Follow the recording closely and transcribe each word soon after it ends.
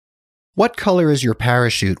What Color is Your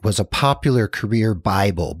Parachute was a popular career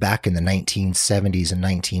Bible back in the 1970s and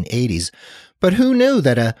 1980s, but who knew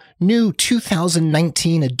that a new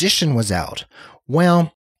 2019 edition was out?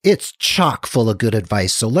 Well, it's chock full of good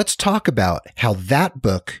advice, so let's talk about how that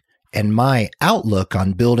book and my outlook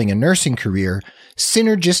on building a nursing career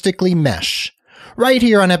synergistically mesh, right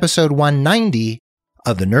here on episode 190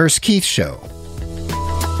 of The Nurse Keith Show.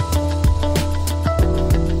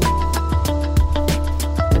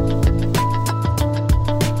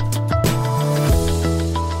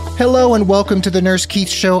 Hello and welcome to the Nurse Keith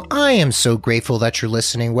Show. I am so grateful that you're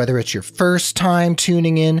listening, whether it's your first time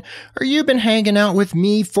tuning in or you've been hanging out with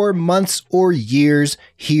me for months or years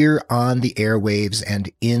here on the airwaves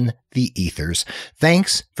and in the ethers.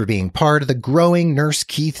 Thanks for being part of the growing Nurse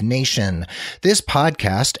Keith Nation. This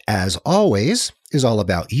podcast, as always, is all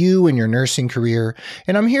about you and your nursing career,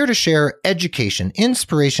 and I'm here to share education,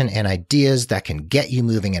 inspiration, and ideas that can get you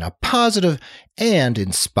moving in a positive and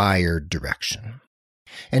inspired direction.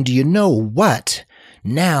 And do you know what?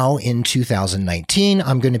 Now in 2019,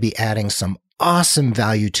 I'm going to be adding some awesome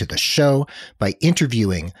value to the show by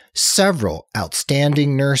interviewing several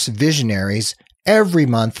outstanding nurse visionaries every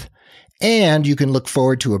month. And you can look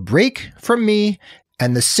forward to a break from me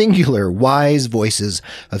and the singular wise voices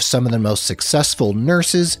of some of the most successful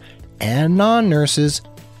nurses and non-nurses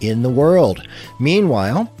in the world.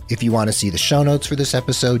 Meanwhile, if you want to see the show notes for this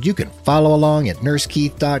episode, you can follow along at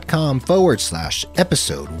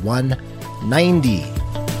nursekeith.com/episode 190.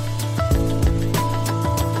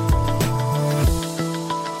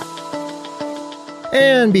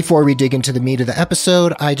 And before we dig into the meat of the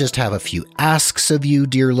episode, I just have a few asks of you,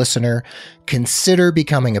 dear listener. Consider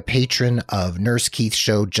becoming a patron of Nurse Keith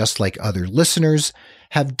Show just like other listeners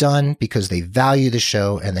have done because they value the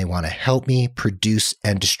show and they want to help me produce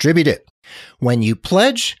and distribute it. When you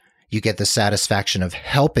pledge, you get the satisfaction of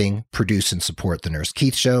helping produce and support the Nurse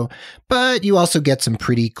Keith Show, but you also get some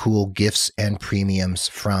pretty cool gifts and premiums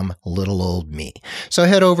from little old me. So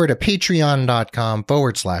head over to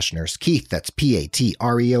patreon.com/Nurse Keith. That's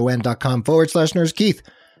patreon.com/Nurse Keith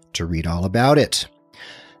to read all about it.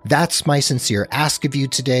 That's my sincere ask of you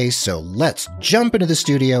today, so let's jump into the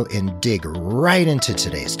studio and dig right into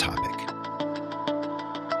today's topic.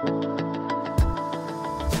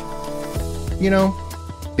 You know,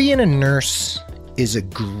 being a nurse is a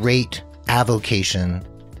great avocation,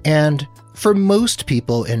 and for most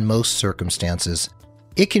people in most circumstances,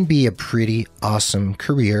 it can be a pretty awesome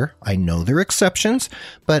career. I know there are exceptions,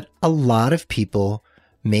 but a lot of people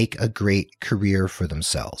make a great career for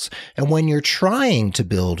themselves. And when you're trying to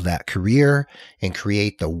build that career and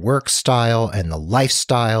create the work style and the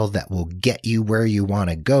lifestyle that will get you where you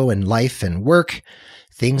want to go in life and work,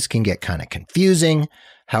 things can get kind of confusing.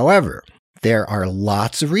 However, there are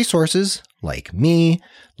lots of resources like me,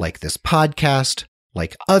 like this podcast,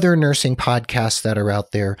 like other nursing podcasts that are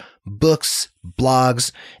out there, books,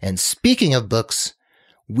 blogs. And speaking of books,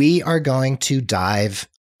 we are going to dive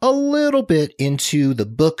a little bit into the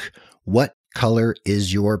book, What Color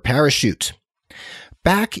is Your Parachute?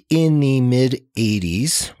 Back in the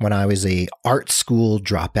mid-'80s, when I was an art school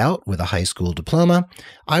dropout with a high school diploma,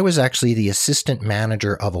 I was actually the assistant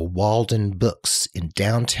manager of a Walden Books in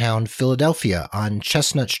downtown Philadelphia on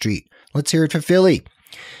Chestnut Street. Let's hear it for Philly.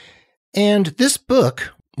 And this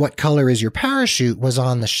book, What Color is Your Parachute, was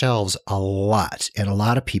on the shelves a lot, and a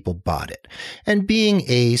lot of people bought it. And being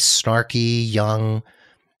a snarky, young,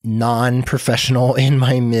 non-professional in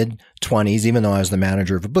my mid-20s, even though I was the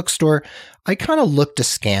manager of a bookstore, I kind of looked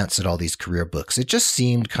askance at all these career books. It just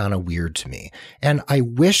seemed kind of weird to me. And I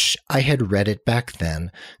wish I had read it back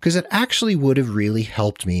then, because it actually would have really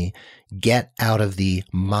helped me get out of the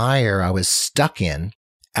mire I was stuck in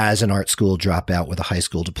as an art school dropout with a high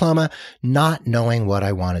school diploma, not knowing what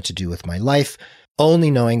I wanted to do with my life, only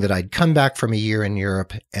knowing that I'd come back from a year in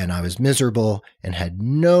Europe and I was miserable and had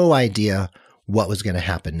no idea what was going to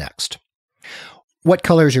happen next. What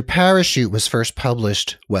Color is Your Parachute was first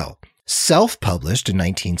published, self-published in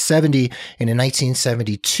 1970, and in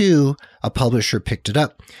 1972, a publisher picked it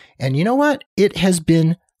up. And you know what? It has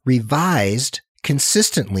been revised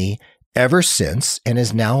consistently ever since and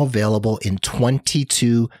is now available in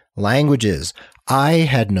 22 languages. I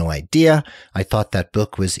had no idea. I thought that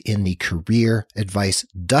book was in the career advice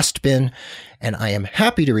dustbin, and I am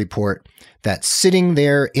happy to report that sitting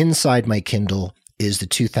there inside my Kindle is the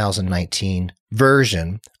 2019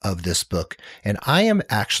 version of this book, and I am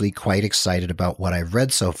actually quite excited about what I've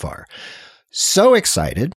read so far. So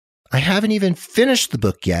excited, I haven't even finished the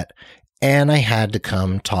book yet, and I had to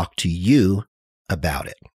come talk to you about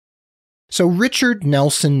it. So Richard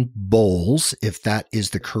Nelson Bowles, if that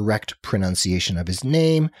is the correct pronunciation of his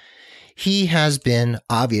name, he has been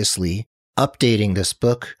obviously updating this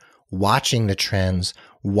book, watching the trends,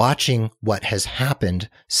 watching what has happened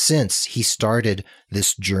since he started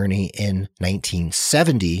this journey in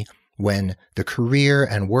 1970, when the career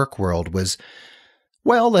and work world was,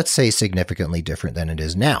 well, let's say significantly different than it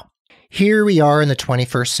is now. Here we are in the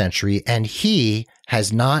 21st century, and he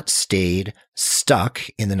has not stayed stuck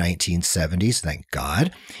in the 1970s, thank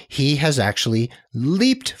God. He has actually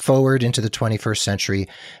leaped forward into the 21st century,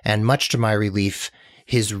 and much to my relief,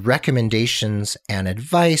 his recommendations and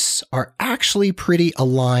advice are actually pretty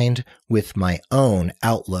aligned with my own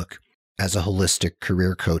outlook as a holistic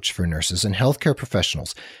career coach for nurses and healthcare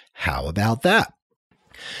professionals. How about that?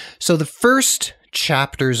 So the first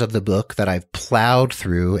chapters of the book that I've plowed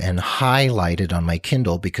through and highlighted on my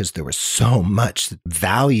Kindle because there was so much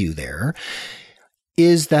value there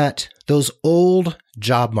is that those old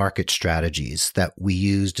job market strategies that we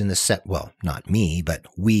used in the well, not me, but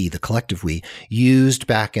we, the collective we, used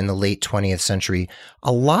back in the late 20th century,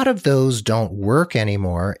 a lot of those don't work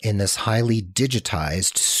anymore in this highly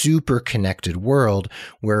digitized, super connected world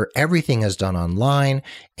where everything is done online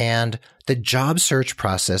and the job search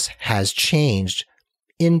process has changed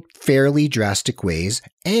in fairly drastic ways,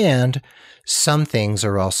 and some things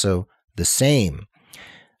are also the same.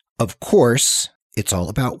 Of course, it's all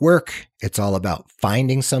about work. It's all about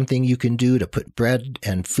finding something you can do to put bread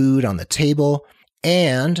and food on the table.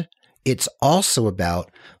 And it's also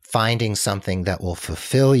about finding something that will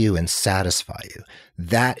fulfill you and satisfy you.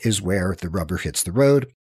 That is where the rubber hits the road.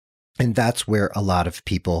 And that's where a lot of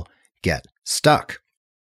people get stuck.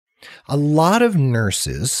 A lot of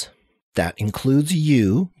nurses, that includes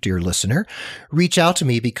you, dear listener, reach out to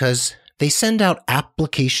me because they send out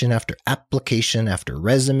application after application after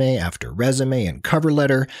resume and cover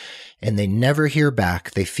letter, and they never hear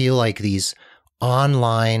back. They feel like these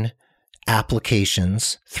online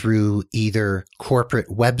applications through either corporate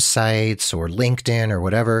websites or LinkedIn or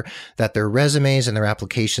whatever, that their resumes and their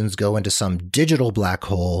applications go into some digital black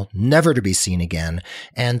hole, never to be seen again,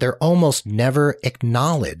 and they're almost never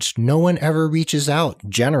acknowledged. No one ever reaches out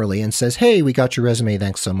generally and says, hey, we got your resume,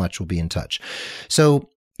 thanks so much, we'll be in touch. So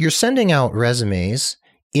you're sending out resumes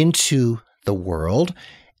into the world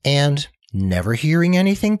and never hearing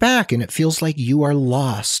anything back, and it feels like you are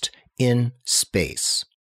lost in space.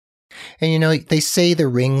 And you know, they say the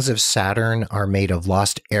rings of Saturn are made of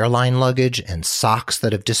lost airline luggage and socks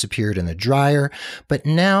that have disappeared in the dryer, but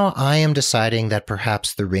now I am deciding that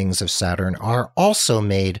perhaps the rings of Saturn are also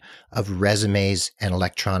made of resumes and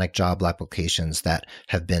electronic job applications that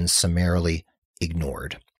have been summarily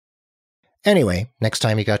ignored. Anyway, next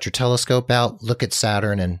time you got your telescope out, look at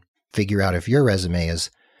Saturn and figure out if your resume is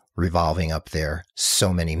revolving up there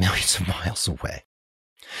so many millions of miles away.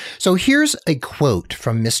 So here's a quote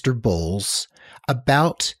from Mr. Bowles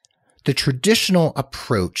about the traditional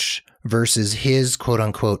approach versus his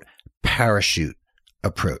quote-unquote parachute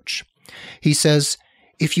approach. He says,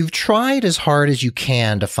 if you've tried as hard as you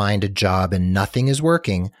can to find a job and nothing is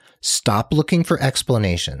working, stop looking for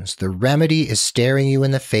explanations. The remedy is staring you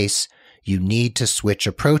in the face. You need to switch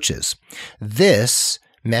approaches. This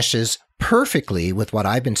meshes perfectly with what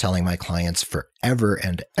I've been telling my clients forever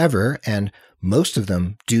and ever, and most of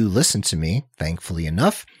them do listen to me, thankfully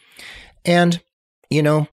enough. And, you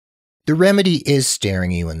know, the remedy is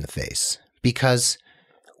staring you in the face, because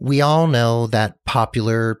we all know that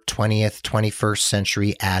popular 20th, 21st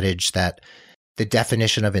century adage that the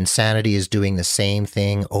definition of insanity is doing the same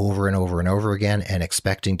thing over and over and over again and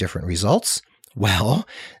expecting different results. Well,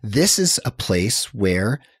 this is a place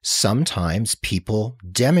where sometimes people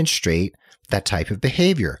demonstrate that type of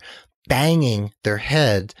behavior, banging their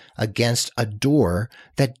head against a door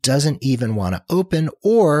that doesn't even want to open,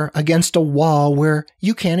 or against a wall where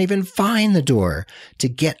you can't even find the door to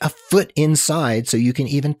get a foot inside so you can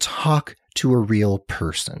even talk to a real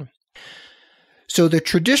person. So the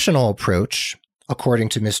traditional approach, according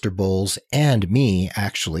to Mr. Bowles and me,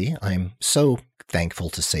 actually, I'm so thankful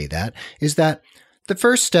to say that, is that the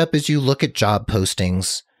first step is you look at job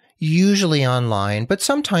postings, usually online, but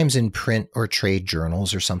sometimes in print or trade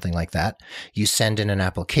journals or something like that. You send in an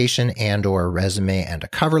application and or a resume and a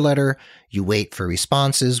cover letter. You wait for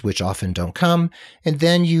responses, which often don't come, and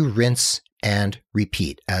then you rinse and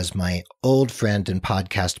repeat, as my old friend and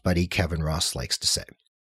podcast buddy Kevin Ross likes to say.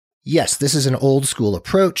 Yes, this is an old school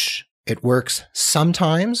approach. It works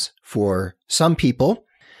sometimes for some people,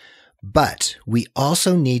 but we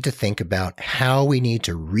also need to think about how we need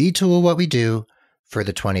to retool what we do for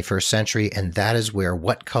the 21st century, and that is where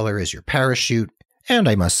What Color is Your Parachute, and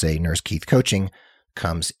I must say Nurse Keith Coaching,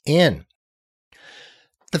 comes in.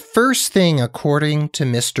 The first thing, according to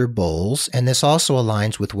Mr. Bowles, and this also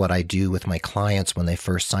aligns with what I do with my clients when they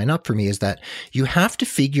first sign up for me, is that you have to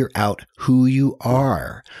figure out who you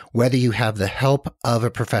are. Whether you have the help of a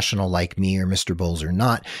professional like me or Mr. Bowles or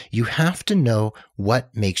not, you have to know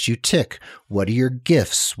what makes you tick. What are your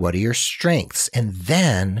gifts? What are your strengths? And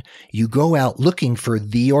then you go out looking for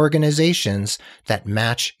the organizations that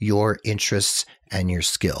match your interests and your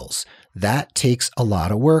skills. That takes a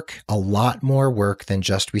lot of work, a lot more work than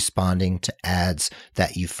just responding to ads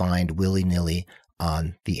that you find willy-nilly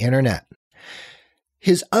on the internet.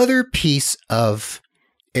 His other piece of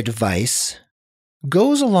advice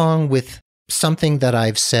goes along with something that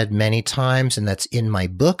I've said many times, and that's in my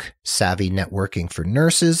book, Savvy Networking for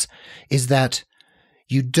Nurses, is that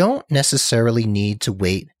you don't necessarily need to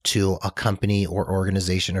wait till a company or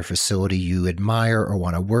organization or facility you admire or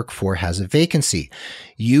want to work for has a vacancy.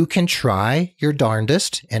 You can try your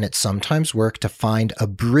darndest, and it sometimes works, to find a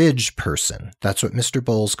bridge person. That's what Mr.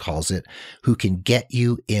 Bowles calls it, who can get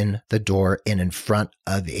you in the door and in front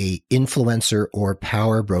of a influencer or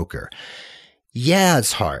power broker. Yeah,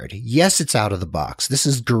 it's hard. Yes, it's out of the box. This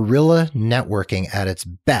is guerrilla networking at its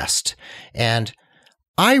best. And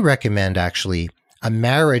I recommend actually a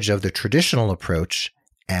marriage of the traditional approach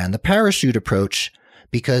and the parachute approach,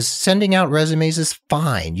 because sending out resumes is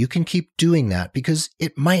fine. You can keep doing that because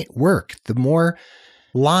it might work. The more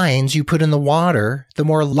lines you put in the water, the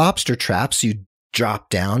more lobster traps you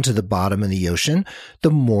drop down to the bottom of the ocean,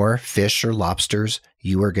 the more fish or lobsters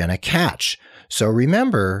you are going to catch. So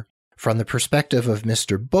remember, from the perspective of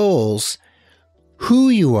Mr. Bowles, who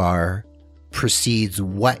you are precedes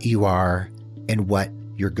what you are and what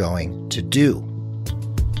you're going to do.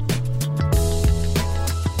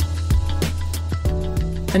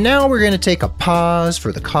 And now we're going to take a pause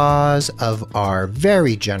for the cause of our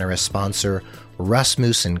very generous sponsor,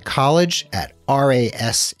 Rasmussen College at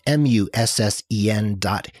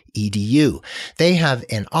rasmussen.edu. They have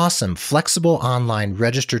an awesome, flexible online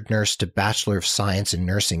registered nurse to Bachelor of Science in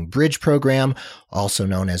Nursing bridge program, also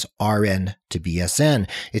known as RN to BSN.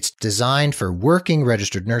 It's designed for working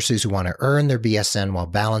registered nurses who want to earn their BSN while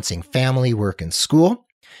balancing family, work, and school.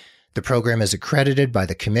 The program is accredited by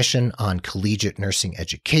the Commission on Collegiate Nursing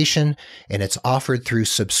Education, and it's offered through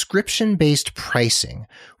subscription-based pricing,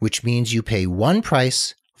 which means you pay one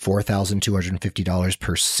price, $4,250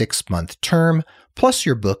 per 6-month term, plus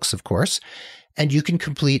your books, of course, and you can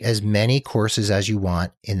complete as many courses as you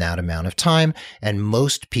want in that amount of time, and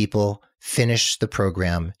most people finish the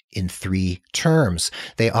program in 3 terms.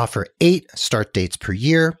 They offer 8 start dates per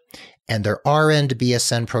year, and their RN to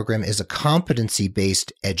BSN program is a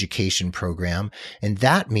competency-based education program, and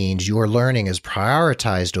that means your learning is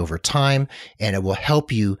prioritized over time, and it will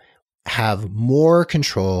help you have more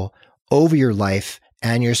control over your life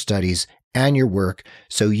and your studies and your work,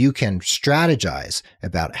 so you can strategize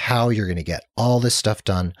about how you're going to get all this stuff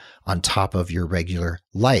done on top of your regular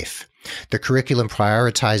life. The curriculum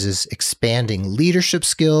prioritizes expanding leadership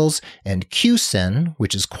skills and QSEN,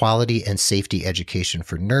 which is quality and safety education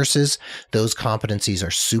for nurses. Those competencies are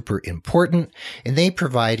super important, and they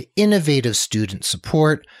provide innovative student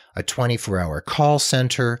support, a 24-hour call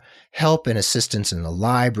center, help and assistance in the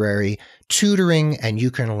library, tutoring, and you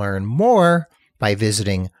can learn more by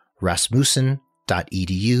visiting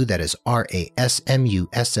Rasmussen.edu. That is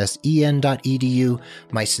RASMUSSEN.edu.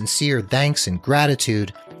 My sincere thanks and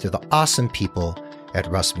gratitude to the awesome people at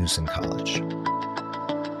Rasmussen College.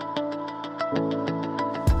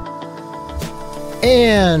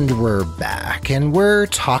 And we're back, and we're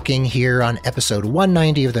talking here on episode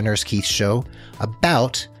 190 of the Nurse Keith Show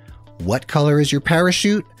about what color is your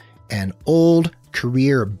parachute, an old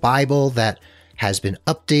career Bible that has been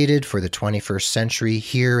updated for the 21st century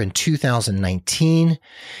here in 2019.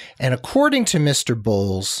 And according to Mr.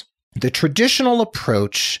 Bowles, the traditional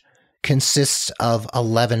approach consists of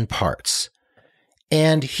 11 parts.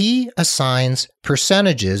 And he assigns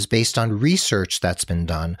percentages based on research that's been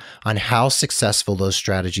done on how successful those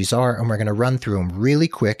strategies are. And we're going to run through them really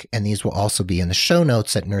quick. And these will also be in the show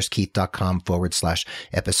notes at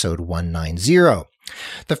nursekeith.com/episode 190.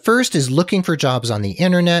 The first is looking for jobs on the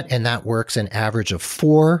internet, and that works an average of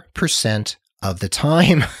 4% of the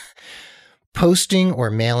time. Posting or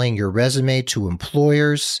mailing your resume to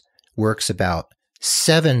employers works about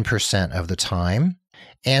 7% of the time.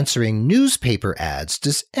 Answering newspaper ads,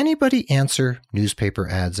 does anybody answer newspaper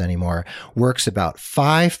ads anymore? Works about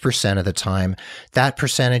 5% of the time. That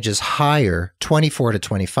percentage is higher, 24 to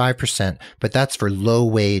 25%, but that's for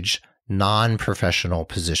low-wage, non-professional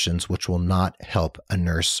positions, which will not help a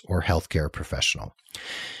nurse or healthcare professional.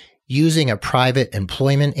 Using a private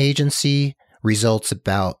employment agency results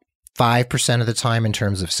about 5% of the time in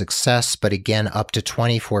terms of success, but again, up to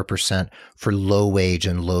 24% for low wage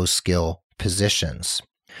and low skill positions.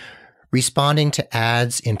 Responding to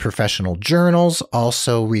ads in professional journals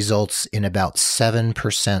also results in about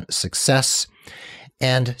 7% success.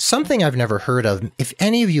 And something I've never heard of, if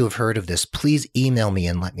any of you have heard of this, please email me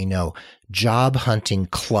and let me know. Job hunting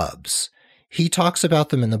clubs. He talks about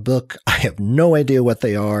them in the book. I have no idea what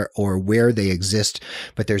they are or where they exist,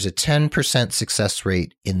 but there's a 10% success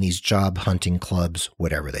rate in these job hunting clubs,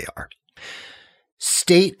 whatever they are.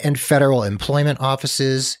 State and federal employment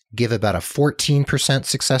offices give about a 14%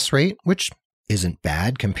 success rate, which isn't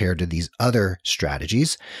bad compared to these other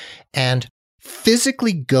strategies. And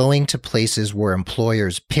physically going to places where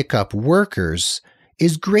employers pick up workers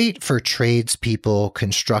is great for tradespeople,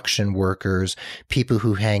 construction workers, people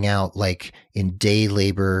who hang out like in day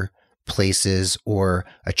labor places or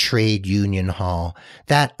a trade union hall.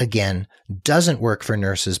 That, again, doesn't work for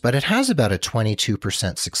nurses, but it has about a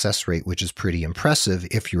 22% success rate, which is pretty impressive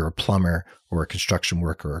if you're a plumber or a construction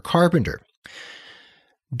worker or a carpenter.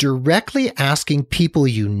 Directly asking people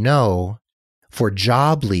you know for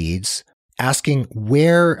job leads, asking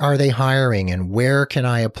where are they hiring and where can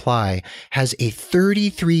I apply, has a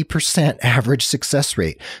 33% average success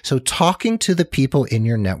rate. So talking to the people in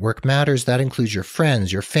your network matters. That includes your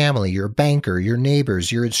friends, your family, your banker, your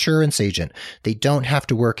neighbors, your insurance agent. They don't have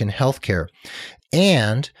to work in healthcare.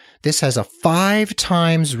 And this has a 5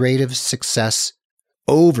 times rate of success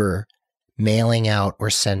over mailing out or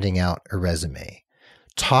sending out a resume.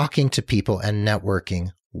 Talking to people and networking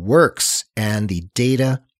works, and the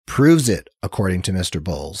data proves it, according to Mr.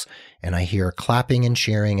 Bowles. And I hear clapping and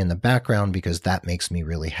cheering in the background because that makes me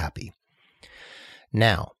really happy.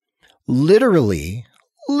 Now, literally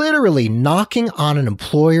knocking on an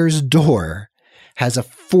employer's door has a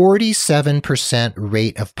 47%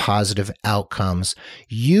 rate of positive outcomes.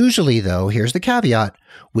 Usually, though, here's the caveat,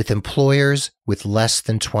 with employers with less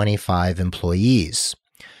than 25 employees.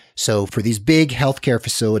 So for these big healthcare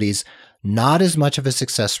facilities, not as much of a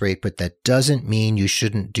success rate, but that doesn't mean you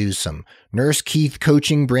shouldn't do some Nurse Keith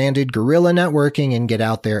coaching branded guerrilla networking and get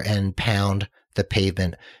out there and pound the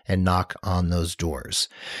pavement and knock on those doors.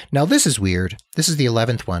 Now, this is weird. This is the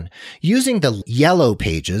 11th one. Using the yellow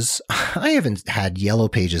pages. I haven't had yellow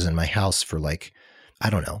pages in my house for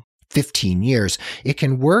 15 years. It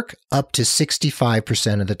can work up to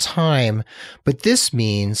 65% of the time, but this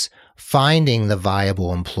means finding the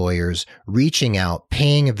viable employers, reaching out,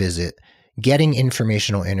 paying a visit, getting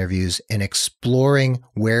informational interviews, and exploring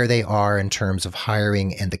where they are in terms of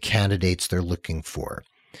hiring and the candidates they're looking for.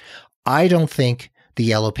 I don't think the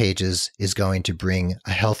Yellow Pages is going to bring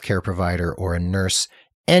a healthcare provider or a nurse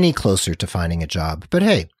any closer to finding a job, but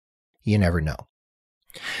hey, you never know.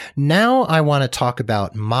 Now I want to talk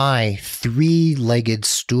about my 3-legged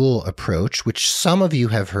stool approach, which some of you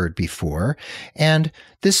have heard before. And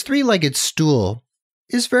this 3-legged stool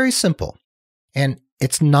is very simple. And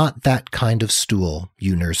it's not that kind of stool,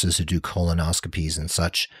 you nurses who do colonoscopies and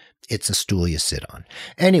such. It's a stool you sit on.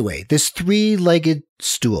 Anyway, this 3-legged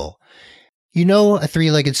stool. You know, a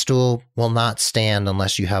 3-legged stool will not stand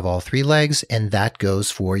unless you have all 3 legs, and that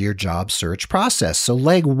goes for your job search process. So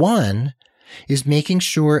leg 1 is making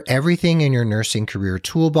sure everything in your nursing career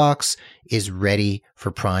toolbox is ready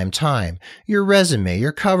for prime time. Your resume,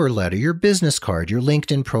 your cover letter, your business card, your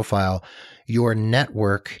LinkedIn profile, your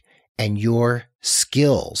network, and your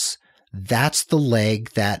skills. That's the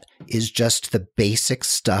leg that is just the basic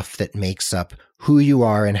stuff that makes up who you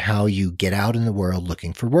are and how you get out in the world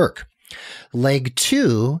looking for work. Leg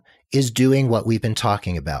 2 is doing what we've been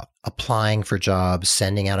talking about, applying for jobs,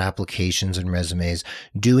 sending out applications and resumes,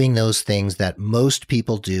 doing those things that most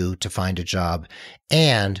people do to find a job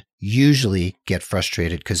and usually get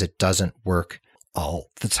frustrated because it doesn't work all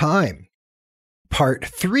the time. Part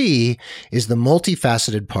 3 is the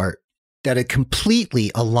multifaceted part that it completely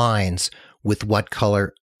aligns with what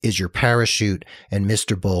color is your parachute and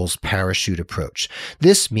Mr. Bowles' parachute approach.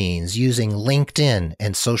 This means using LinkedIn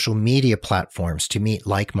and social media platforms to meet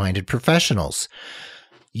like-minded professionals,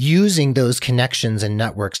 using those connections and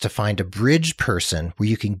networks to find a bridge person where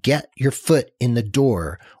you can get your foot in the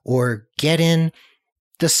door or get in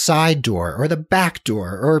the side door or the back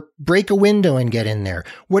door or break a window and get in there.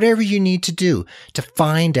 Whatever you need to do to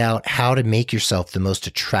find out how to make yourself the most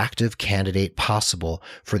attractive candidate possible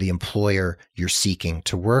for the employer you're seeking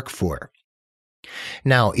to work for.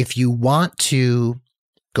 Now, if you want to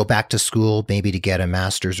go back to school, maybe to get a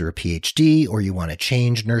master's or a PhD, or you want to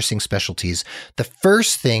change nursing specialties, the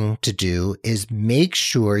first thing to do is make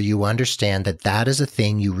sure you understand that that is a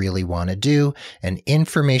thing you really want to do. And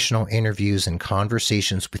informational interviews and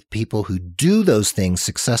conversations with people who do those things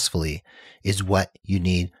successfully is what you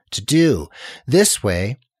need to do. This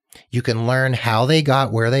way, you can learn how they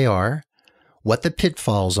got where they are, what the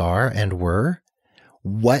pitfalls are and were,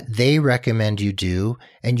 what they recommend you do,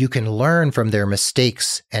 and you can learn from their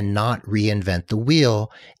mistakes and not reinvent the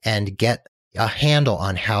wheel and get a handle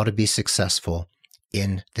on how to be successful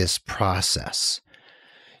in this process.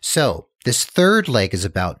 So this third leg is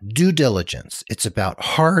about due diligence. It's about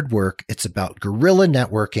hard work. It's about guerrilla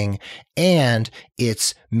networking, and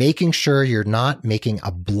it's making sure you're not making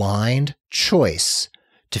a blind choice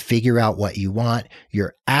to figure out what you want.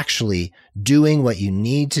 You're actually doing what you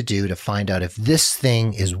need to do to find out if this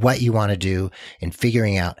thing is what you want to do and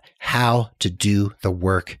figuring out how to do the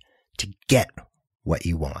work to get what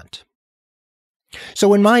you want.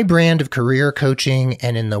 So in my brand of career coaching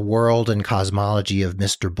and in the world and cosmology of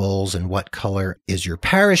Mr. Bowles and What Color Is Your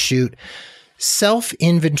Parachute,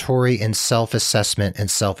 self-inventory and self-assessment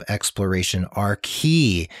and self-exploration are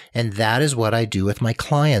key. And that is what I do with my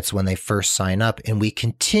clients when they first sign up. And we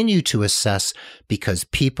continue to assess because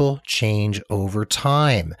people change over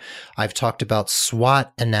time. I've talked about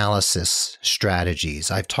SWOT analysis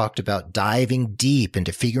strategies. I've talked about diving deep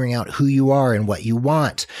into figuring out who you are and what you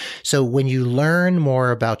want. So when you learn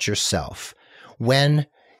more about yourself, when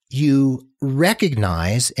you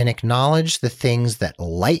recognize and acknowledge the things that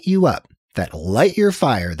light you up, that light your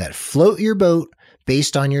fire, that float your boat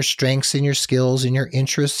based on your strengths and your skills and your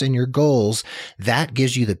interests and your goals, that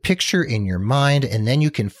gives you the picture in your mind. And then you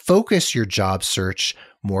can focus your job search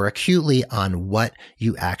more acutely on what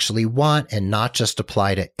you actually want and not just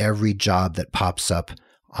apply to every job that pops up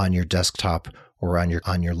on your desktop or on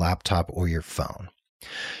your laptop or your phone.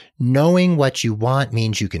 Knowing what you want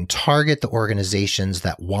means you can target the organizations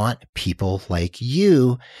that want people like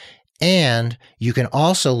you. And you can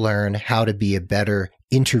also learn how to be a better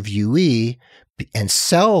interviewee and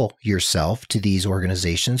sell yourself to these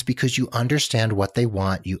organizations because you understand what they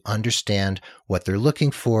want, you understand what they're looking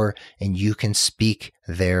for, and you can speak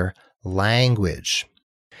their language.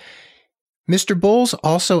 Mr. Bowles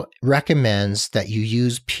also recommends that you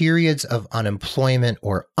use periods of unemployment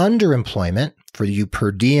or underemployment for you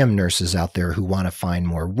per diem nurses out there who want to find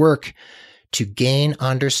more work to gain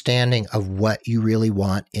understanding of what you really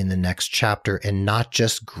want in the next chapter and not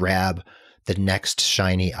just grab the next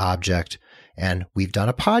shiny object. And we've done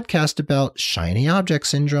a podcast about shiny object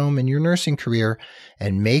syndrome in your nursing career,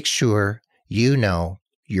 and make sure you know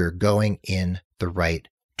you're going in the right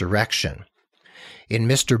direction. In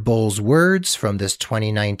Mr. Bowles' words from this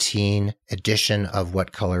 2019 edition of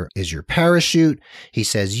What Color Is Your Parachute, he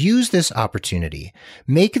says, use this opportunity.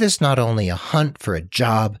 Make this not only a hunt for a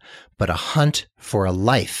job, but a hunt for a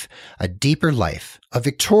life, a deeper life, a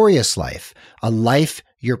victorious life, a life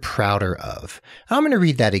you're prouder of. I'm going to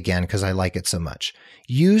read that again because I like it so much.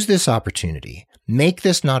 Use this opportunity. Make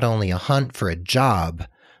this not only a hunt for a job,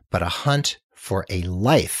 but a hunt for a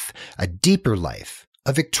life, a deeper life,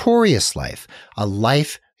 a victorious life, a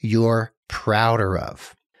life you're prouder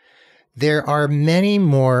of. There are many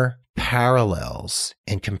more parallels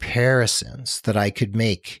and comparisons that I could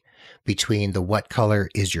make between the What Color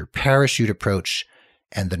Is Your Parachute approach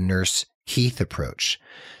and the Nurse Keith approach.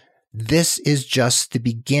 This is just the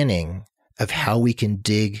beginning of how we can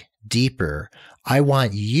dig deeper. I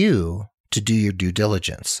want you to do your due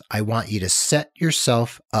diligence. I want you to set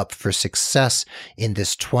yourself up for success in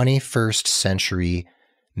this 21st century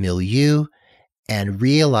milieu and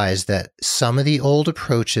realize that some of the old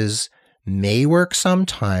approaches may work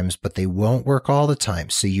sometimes, but they won't work all the time.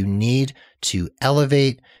 So you need to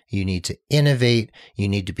elevate, you need to innovate, you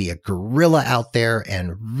need to be a guerrilla out there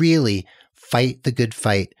and really fight the good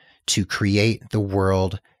fight to create the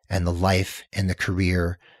world and the life and the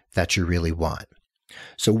career that you really want.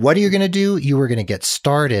 So what are you going to do? You are going to get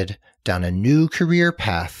started down a new career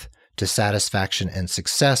path to satisfaction and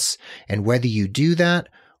success. And whether you do that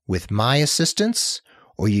with my assistance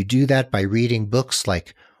or you do that by reading books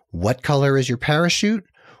like What Color Is Your Parachute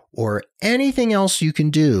or anything else you can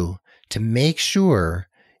do to make sure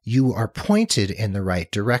you are pointed in the right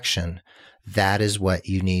direction, that is what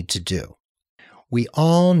you need to do. We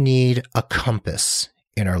all need a compass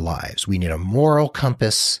in our lives. We need a moral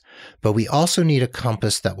compass, but we also need a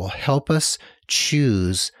compass that will help us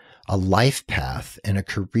choose a life path and a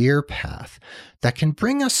career path that can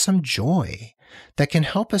bring us some joy, that can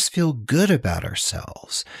help us feel good about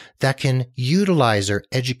ourselves, that can utilize our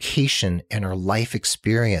education and our life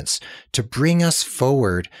experience to bring us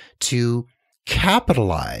forward to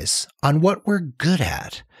capitalize on what we're good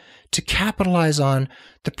at, to capitalize on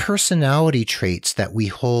the personality traits that we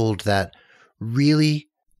hold that really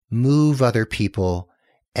move other people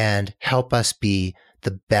and help us be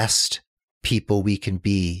the best people we can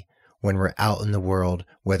be when we're out in the world,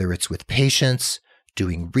 whether it's with patients,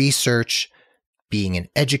 doing research, being an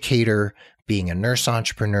educator, being a nurse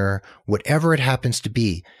entrepreneur, whatever it happens to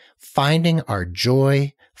be. Finding our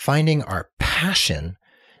joy, finding our passion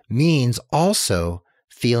means also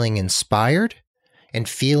feeling inspired and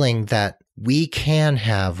feeling that we can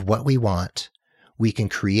have what we want. We can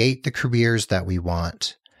create the careers that we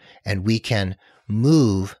want, and we can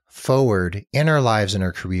move forward in our lives and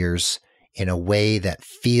our careers in a way that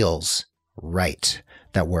feels right,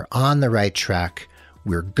 that we're on the right track,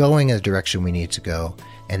 we're going in the direction we need to go,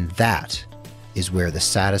 and that is where the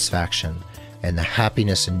satisfaction and the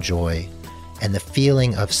happiness and joy and the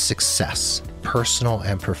feeling of success, personal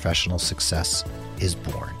and professional success, is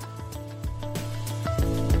born.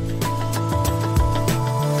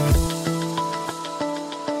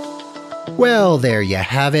 Well, there you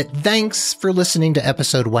have it. Thanks for listening to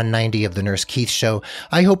episode 190 of The Nurse Keith Show.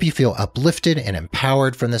 I hope you feel uplifted and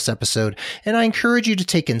empowered from this episode, and I encourage you to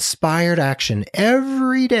take inspired action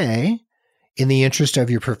every day in the interest of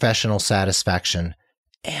your professional satisfaction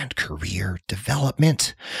and career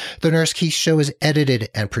development. The Nurse Keith Show is edited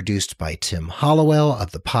and produced by Tim Hollowell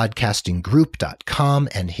of thepodcastinggroup.com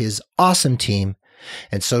and his awesome team.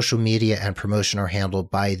 And social media and promotion are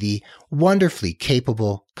handled by the wonderfully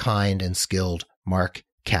capable, kind, and skilled Mark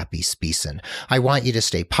Cappy Speeson. I want you to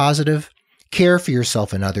stay positive, care for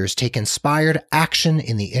yourself and others, take inspired action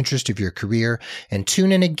in the interest of your career, and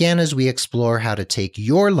tune in again as we explore how to take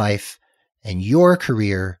your life and your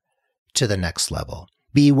career to the next level.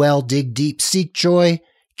 Be well, dig deep, seek joy,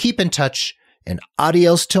 keep in touch, and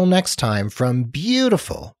adios till next time from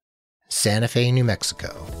beautiful Santa Fe, New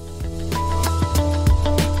Mexico.